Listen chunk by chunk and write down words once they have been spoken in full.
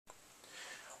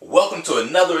Welcome to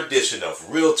another edition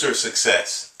of Realtor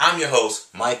Success. I'm your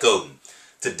host, Mike Oden.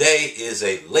 Today is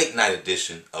a late night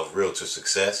edition of Realtor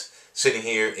Success. Sitting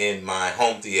here in my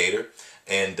home theater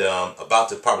and about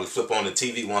to probably flip on the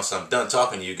TV once I'm done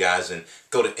talking to you guys and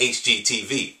go to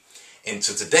HGTV. And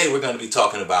so today we're going to be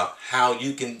talking about how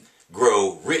you can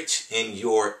grow rich in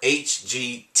your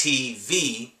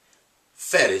HGTV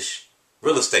fetish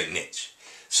real estate niche.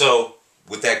 So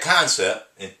with that concept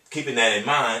and keeping that in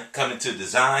mind, coming to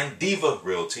Design Diva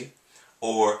Realty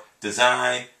or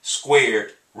Design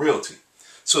Squared Realty.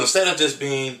 So instead of just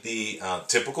being the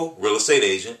typical real estate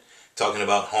agent talking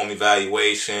about home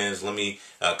evaluations, let me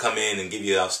come in and give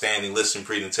you an outstanding listing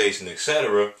presentation,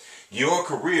 etc., your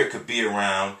career could be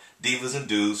around divas and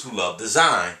dudes who love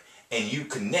design, and you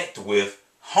connect with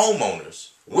homeowners,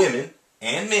 women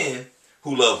and men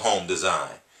who love home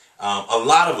design. A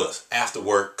lot of us, after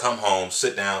work, come home,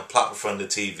 sit down, plop in front of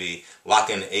the TV, lock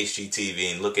in the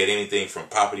HGTV, and look at anything from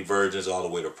Property Virgins all the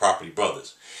way to Property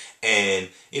Brothers. And,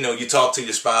 you talk to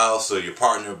your spouse or your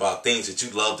partner about things that you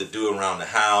love to do around the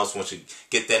house. Once you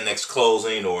get that next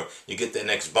closing or you get that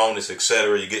next bonus,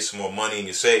 etc., you get some more money in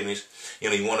your savings,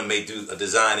 you want to do a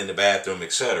design in the bathroom,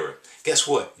 etc. Guess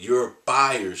what? Your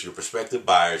buyers, your prospective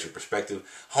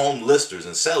home listers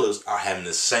and sellers are having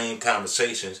the same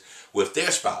conversations with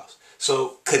their spouse.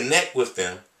 So connect with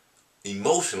them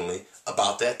emotionally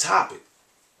about that topic.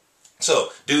 So,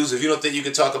 dudes, if you don't think you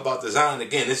can talk about design,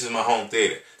 again, this is my home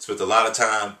theater. Spent a lot of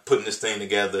time putting this thing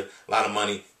together, a lot of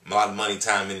money,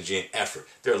 time, energy, and effort.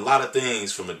 There are a lot of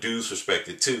things from a dude's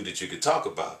perspective, too, that you could talk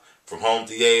about, from home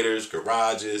theaters,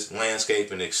 garages,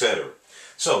 landscaping, etc.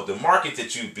 So, the market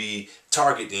that you'd be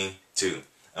targeting to,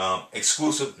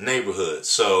 exclusive neighborhoods.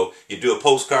 So, you do a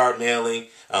postcard mailing,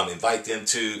 invite them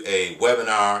to a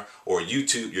webinar or your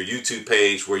YouTube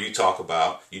page where you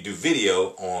do video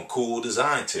on cool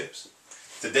design tips.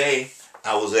 Today,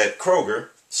 I was at Kroger,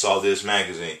 saw this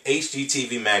magazine,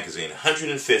 HGTV magazine,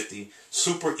 150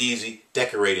 super easy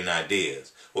decorating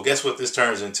ideas. Well, guess what this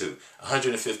turns into?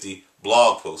 150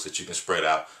 blog posts that you can spread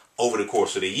out over the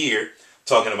course of the year,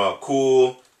 talking about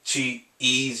cool, cheap,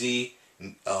 easy,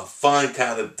 fun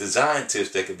kind of design tips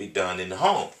that could be done in the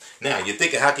home. Now, you're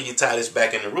thinking, how can you tie this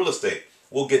back into real estate?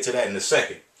 We'll get to that in a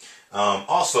second.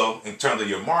 Also, in terms of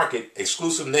your market,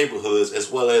 exclusive neighborhoods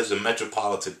as well as the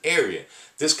metropolitan area.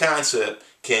 This concept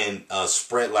can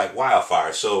spread like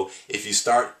wildfire. So if you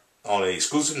start on an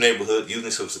exclusive neighborhood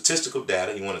using some statistical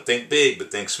data, you want to think big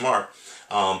but think smart.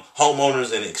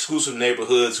 Homeowners in exclusive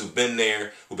neighborhoods who've been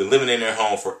living in their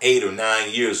home for 8 or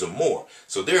 9 years or more.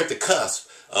 So they're at the cusp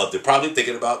of, they're probably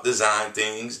thinking about design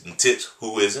things and tips,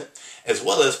 who isn't, as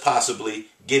well as possibly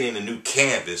getting a new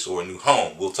canvas or a new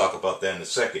home. We'll talk about that in a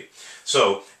second.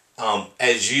 So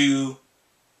as you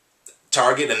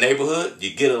target a neighborhood,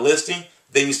 you get a listing,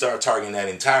 then you start targeting that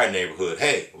entire neighborhood.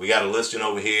 Hey, we got a listing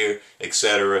over here,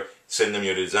 etc. Send them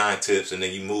your design tips, and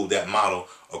then you move that model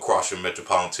across your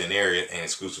metropolitan area and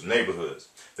exclusive neighborhoods.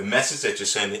 The message that you're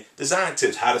sending, design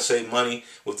tips, how to save money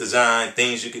with design,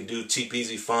 things you can do, cheap,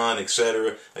 easy, fun,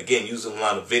 etc. Again, using a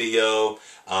lot of video,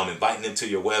 inviting them to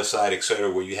your website,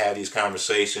 etc., where you have these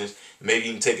conversations. Maybe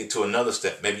you can take it to another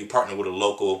step. Maybe you partner with a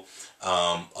local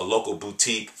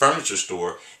boutique furniture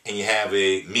store, and you have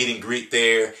a meet and greet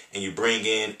there, and you bring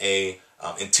in a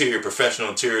professional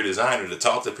interior designer to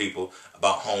talk to people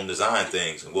about home design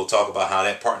things. And we'll talk about how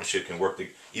that partnership can work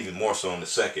even more so in a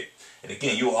second. And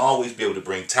again, you'll always be able to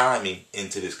bring timing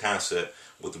into this concept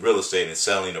with real estate and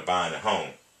selling or buying a home.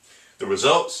 The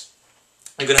results,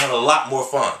 you're going to have a lot more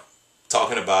fun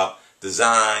talking about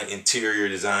design, interior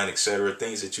design, etc.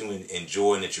 Things that you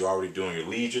enjoy and that you're already doing your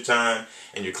leisure time.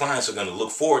 And your clients are going to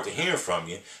look forward to hearing from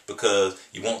you, because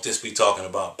you won't just be talking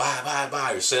about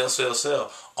buy, or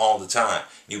sell all the time.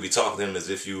 You'll be talking to them as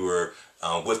if you were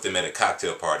with them at a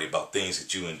cocktail party about things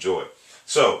that you enjoy.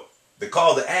 So, the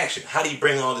call to action, how do you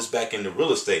bring all this back into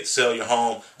real estate? Sell your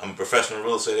home. I'm a professional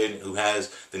real estate agent who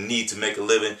has the need to make a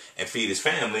living and feed his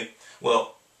family.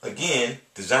 Well, again,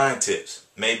 design tips.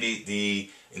 Maybe the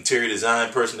interior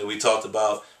design person that we talked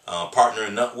about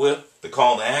partnering up with. The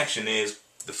call to action is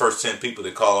the first 10 people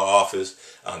that call our office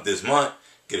this month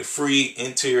get a free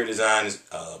interior design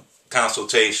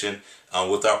consultation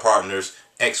with our partners,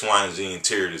 X, Y, and Z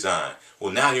Interior Design.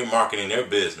 Well, now you're marketing their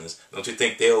business. Don't you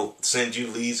think they'll send you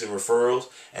leads and referrals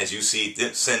as you see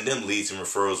them send them leads and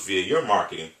referrals via your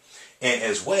marketing? And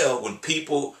as well, when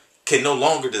people can no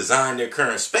longer design their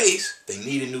current space, they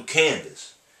need a new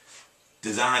canvas.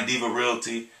 Design Diva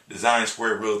Realty, Design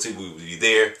Squared Realty, we will be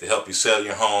there to help you sell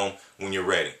your home when you're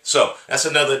ready. So that's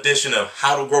another edition of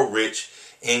How to Grow Rich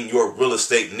in your real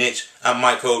estate niche. I'm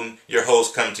Mike Holden, your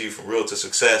host, coming to you from Realty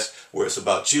Success, where it's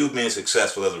about you being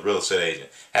successful as a real estate agent.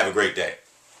 Have a great day.